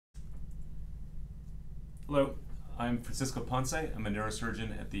Hello, I'm Francisco Ponce. I'm a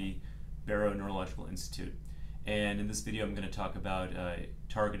neurosurgeon at the Barrow Neurological Institute. And in this video, I'm going to talk about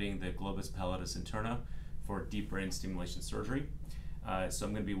targeting the globus pallidus interna for deep brain stimulation surgery. So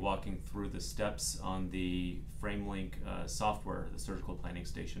I'm going to be walking through the steps on the FrameLink software, the surgical planning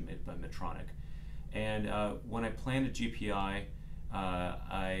station made by Medtronic. And when I plan a GPI,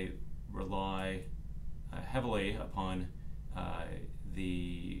 I rely heavily upon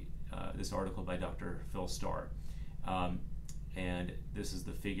this article by Dr. Phil Starr. And this is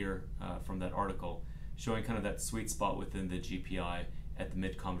the figure from that article showing kind of that sweet spot within the GPI at the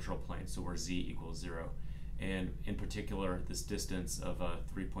mid-commissural plane, so where z equals 0. And in particular, this distance of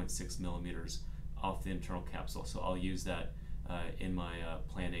 3.6 millimeters off the internal capsule. So I'll use that in my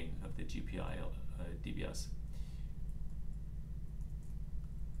planning of the GPI DBS.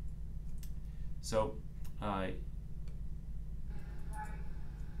 So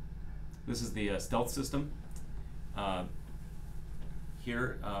this is the stealth system.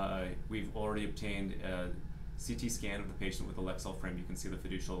 Here we've already obtained a CT scan of the patient with the Lexel frame. You can see the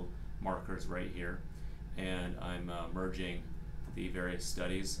fiducial markers right here. And I'm merging the various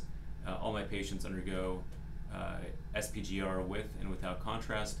studies. All my patients undergo SPGR with and without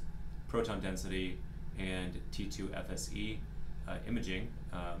contrast, proton density, and T2 FSE imaging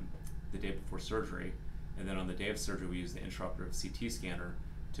the day before surgery. And then on the day of surgery, we use the intraoperative CT scanner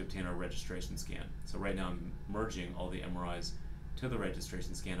to obtain our registration scan. So right now I'm merging all the MRIs to the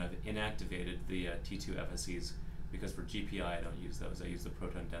registration scan. I've inactivated the T2 FSEs because for GPI I don't use those. I use the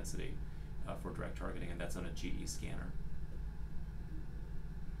proton density for direct targeting, and that's on a GE scanner.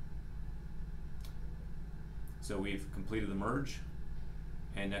 So we've completed the merge,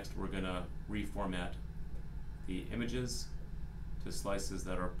 and next we're going to reformat the images to slices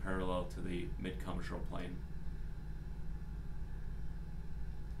that are parallel to the mid-commissural plane.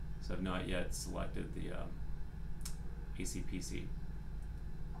 So I've not yet selected the ACPC.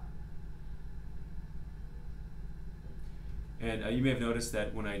 And you may have noticed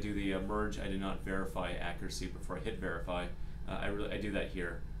that when I do the merge, I do not verify accuracy before I hit verify. I do that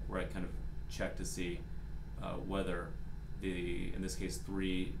here, where I kind of check to see whether in this case,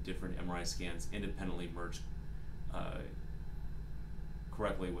 3 different MRI scans independently merge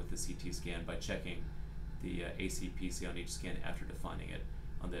correctly with the CT scan by checking the ACPC on each scan after defining it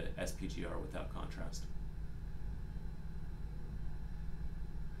on the SPGR without contrast.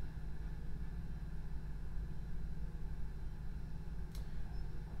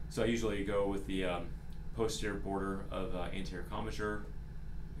 So I usually go with the posterior border of anterior commissure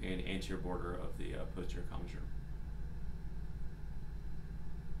and anterior border of the posterior commissure.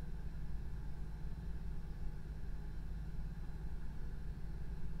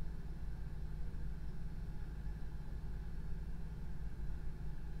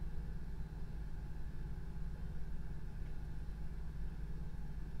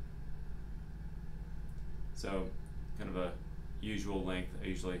 So kind of a usual length. I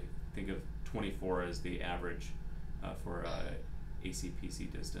usually think of 24 as the average for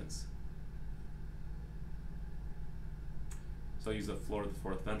ACPC distance. So I'll use the floor of the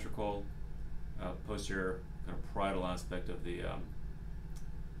fourth ventricle, posterior kind of parietal aspect of the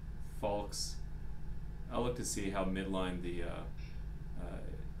falx. I'll look to see how midline the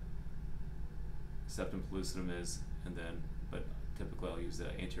septum pellucidum is, but typically I'll use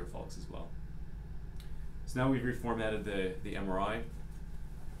the anterior falx as well. So now we've reformatted the MRI.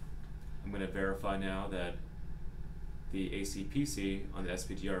 I'm going to verify now that the ACPC on the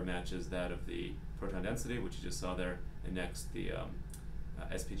SPGR matches that of the proton density, which you just saw there, and next the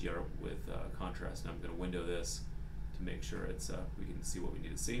SPGR with contrast. And I'm going to window this to make sure we can see what we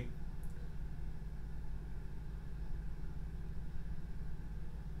need to see.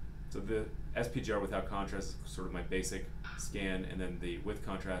 So the SPGR without contrast is sort of my basic scan, and then the with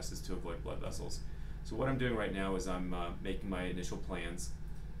contrast is to avoid blood vessels. So what I'm doing right now is I'm making my initial plans.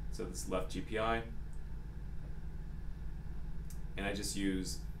 So this left GPI, and I just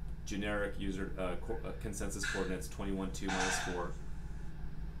use generic user consensus coordinates 21, 2, -4.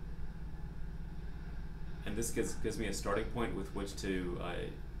 And this gives me a starting point with which to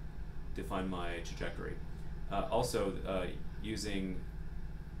define my trajectory. Also, using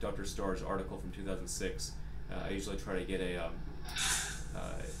Dr. Starr's article from 2006, I usually try to get a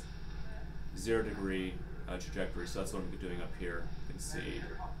 0-degree trajectory, so that's what I'm doing up here. You can see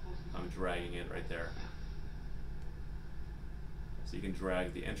I'm dragging it right there. So you can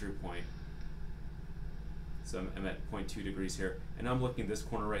drag the entry point. So I'm at 0.2 degrees here, and I'm looking at this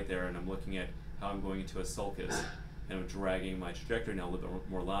corner right there, and I'm looking at how I'm going into a sulcus, and I'm dragging my trajectory now a little bit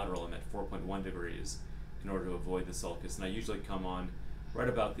more lateral. I'm at 4.1 degrees in order to avoid the sulcus, and I usually come on right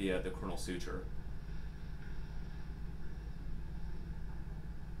about the coronal suture.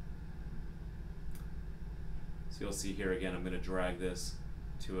 So you'll see here again, I'm going to drag this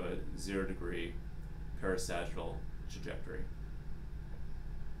to a 0 degree parasagittal trajectory.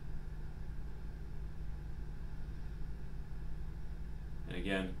 And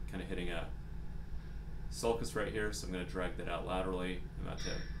again, kind of hitting a sulcus right here, so I'm going to drag that out laterally about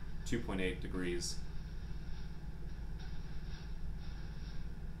to 2.8 degrees.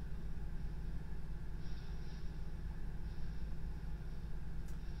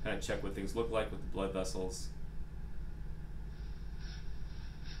 Kind of check what things look like with the blood vessels.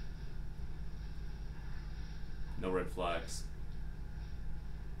 No red flags.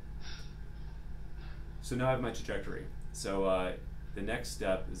 So now I have my trajectory. So the next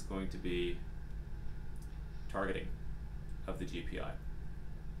step is going to be targeting of the GPi.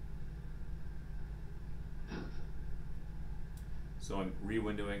 So I'm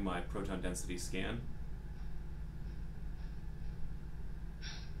re-windowing my proton density scan.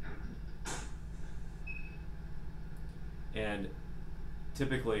 And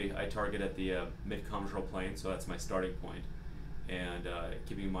typically I target at the mid-commissure plane, so that's my starting point. And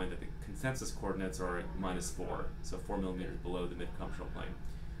keeping in mind that the consensus coordinates are -4, so 4 millimeters below the mid-commissure plane.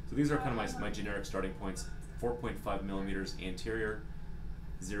 So these are kind of my generic starting points: 4.5 millimeters anterior,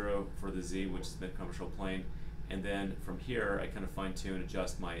 0 for the Z, which is mid-commissure plane, and then from here I kind of fine-tune and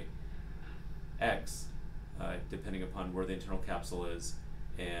adjust my X depending upon where the internal capsule is.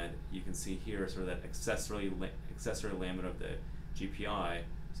 And you can see here sort of that accessory lamina of the GPi.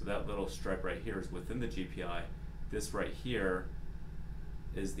 So that little stripe right here is within the GPi. This right here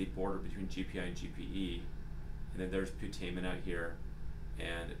is the border between GPi and GPe, and then there's putamen out here,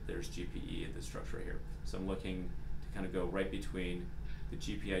 and there's GPe in this structure right here. So I'm looking to kind of go right between the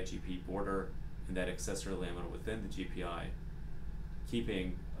GPi-GPe border and that accessory lamina within the GPi,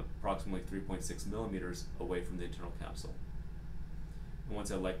 keeping approximately 3.6 millimeters away from the internal capsule. And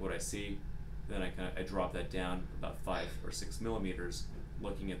once I like what I see, then I drop that down about 5 or 6 millimeters.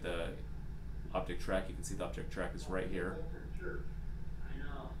 Looking at the optic track, you can see the optic track is right here.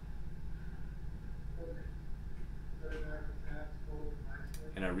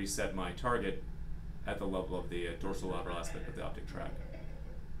 And I reset my target at the level of the dorsolateral aspect of the optic track.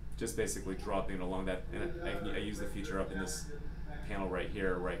 Just basically dropping it along that, and I use the feature up in this panel right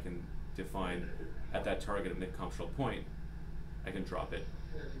here where I can define at that target at mid-commissure point, I can drop it.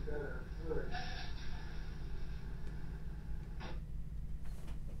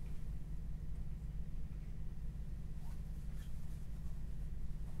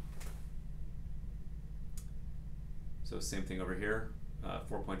 So same thing over here,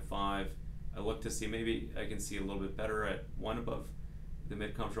 4.5. I look to see maybe I can see a little bit better at 1 above the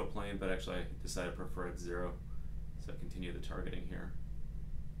mid-commissure plane, but actually I decided to prefer at 0. So I continue the targeting here.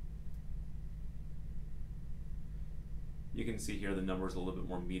 You can see here the numbers a little bit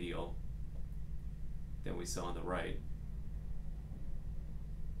more medial than we saw on the right.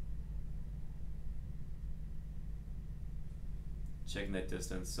 Checking that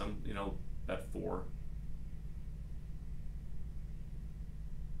distance, some, about 4.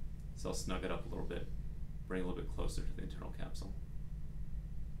 So I'll snug it up a little bit, bring it a little bit closer to the internal capsule.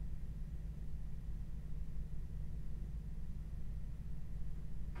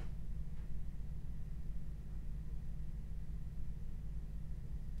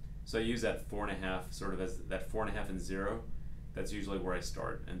 So I use that 4.5 sort of as that 4.5 and 0. That's usually where I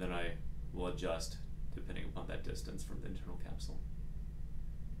start, and then I will adjust depending upon that distance from the internal capsule.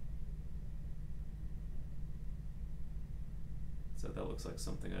 So that looks like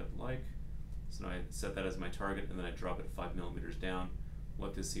something I'd like. So now I set that as my target, and then I drop it 5 millimeters down.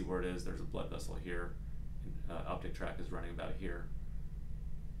 Look to see where it is. There's a blood vessel here. Optic track is running about here,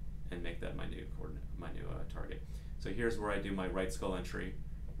 and make that my new coordinate, my new target. So here's where I do my Wrightsville Entry,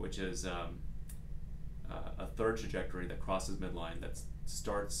 which is a third trajectory that crosses midline, that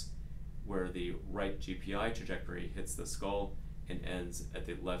starts where the right GPi trajectory hits the skull and ends at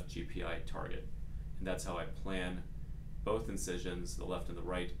the left GPi target. And that's how I plan both incisions, the left and the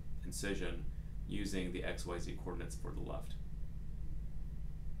right incision, using the XYZ coordinates for the left.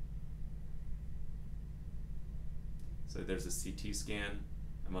 So there's a CT scan.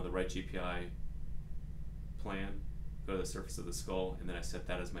 I'm on the right GPi plan, go to the surface of the skull, and then I set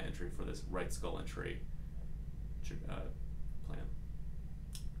that as my entry for this Wrightsville Entry plan.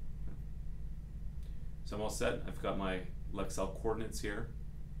 So I'm all set. I've got my Lexel coordinates here.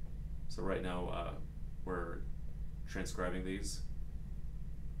 So right now we're transcribing these,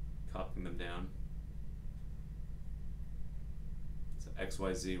 copying them down. So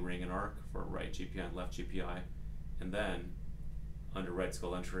XYZ ring and arc for right GPi and left GPi, and then under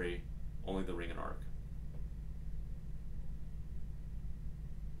Wrightsville Entry, only the ring and arc.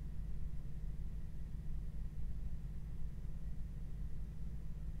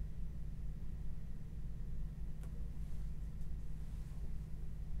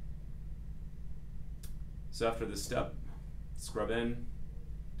 So after this step, scrub in,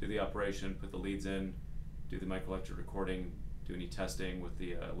 do the operation, put the leads in, do the microelectrode recording, do any testing with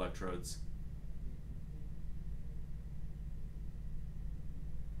the electrodes.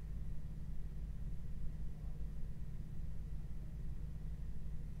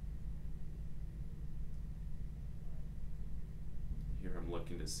 Here I'm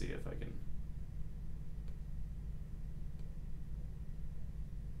looking to see if I can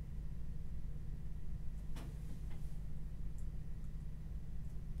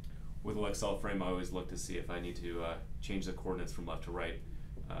with the Lexel frame, I always look to see if I need to change the coordinates from left to right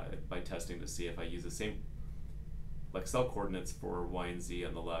by testing to see if I use the same Lexel coordinates for Y and Z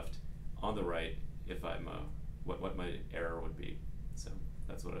on the left, on the right, if I'm what my error would be. So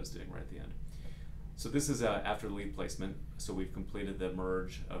that's what I was doing right at the end. So this is after the lead placement. So we've completed the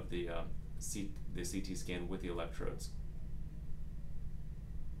merge of the CT scan with the electrodes.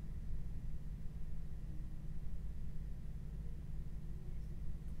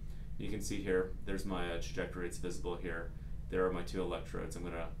 You can see here, there's my trajectory, it's visible here. There are my two electrodes. I'm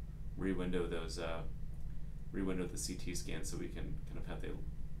going to re-window those, re-window the CT scan so we can kind of have the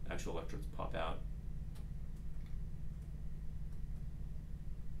actual electrodes pop out.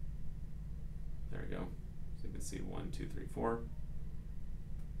 There we go. So you can see 1, 2, 3, 4.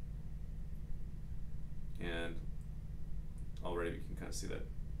 And already we can kind of see that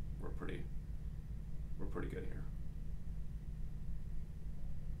we're pretty good here.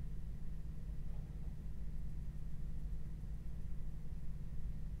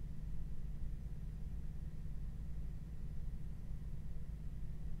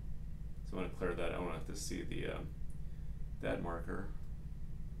 So I want to clear that. I don't have to see the that marker.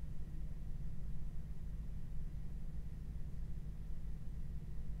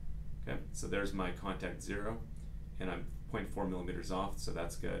 Okay, so there's my contact 0, and I'm 0.4 millimeters off, so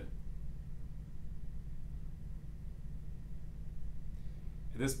that's good.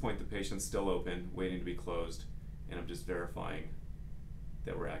 At this point, the patient's still open, waiting to be closed, and I'm just verifying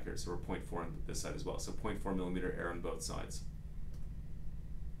that we're accurate. So we're 0.4 on this side as well. So 0.4 millimeter error on both sides.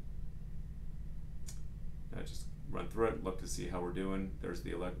 Now just run through it, look to see how we're doing. There's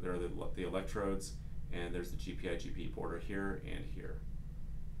the the electrodes, and there's the GPi border here and here.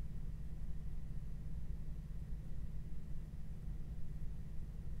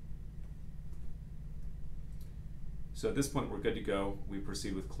 So at this point we're good to go. We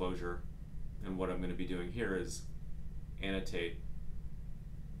proceed with closure, and what I'm going to be doing here is annotate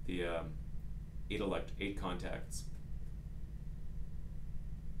the 8 contacts.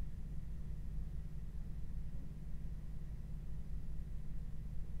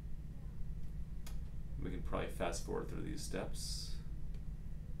 We can probably fast forward through these steps.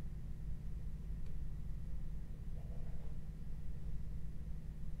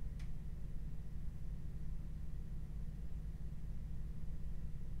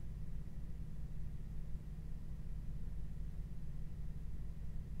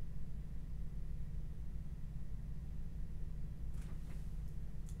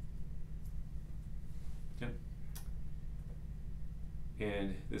 Okay.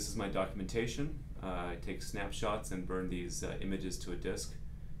 And this is my documentation. I take snapshots and burn these images to a disk.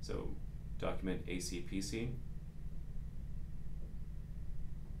 So document ACPC.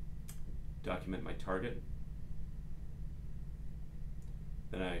 Document my target.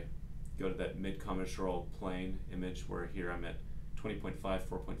 Then I go to that mid-combinatorial plane image where here I'm at 20.5,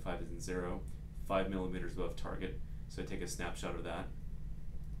 4.5 is in 0, 5 millimeters above target. So I take a snapshot of that.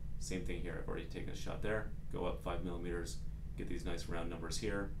 Same thing here, I've already taken a shot there. Go up 5 millimeters, get these nice round numbers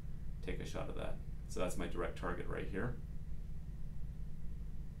here, take a shot of that. So that's my direct target right here.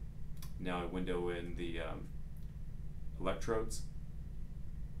 Now I window in the electrodes.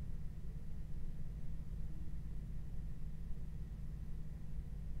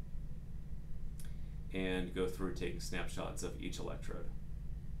 And go through taking snapshots of each electrode.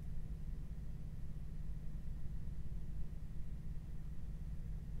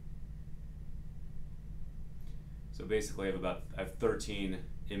 So basically I have 13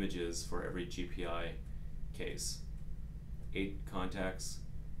 images for every GPi case. 8 contacts,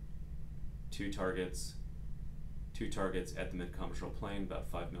 2 targets at the mid-combinatorial plane, about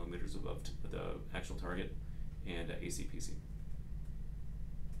 5 millimeters above the actual target, and ACPC.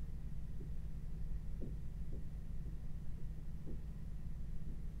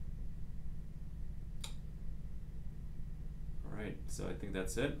 Alright, so I think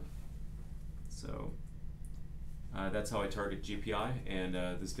that's it. So that's how I target GPi, and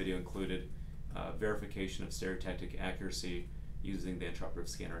this video included verification of stereotactic accuracy using the intraoperative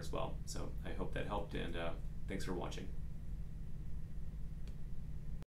scanner as well. So I hope that helped, and thanks for watching.